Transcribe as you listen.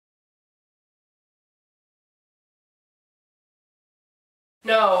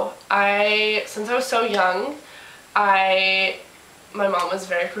No, since I was so young, my mom was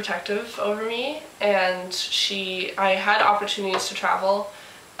very protective over me, and I had opportunities to travel.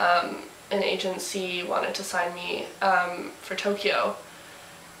 An agency wanted to sign me for Tokyo,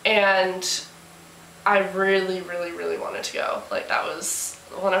 and I really, really, really wanted to go. Like, that was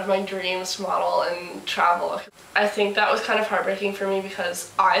one of my dreams to model and travel. I think that was kind of heartbreaking for me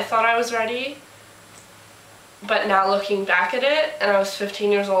because I thought I was ready, but now looking back at it, and I was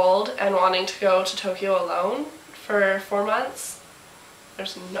 15 years old and wanting to go to Tokyo alone for 4 months,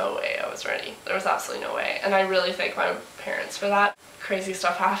 there's no way I was ready. There was absolutely no way. And I really thank my parents for that. Crazy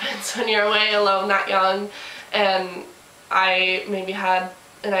stuff happens when you're away alone that young, and I maybe had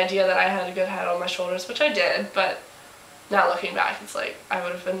an idea that I had a good head on my shoulders, which I did, but now looking back, it's like I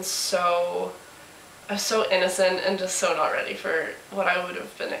would have been I was so innocent and just so not ready for what I would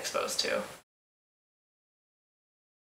have been exposed to.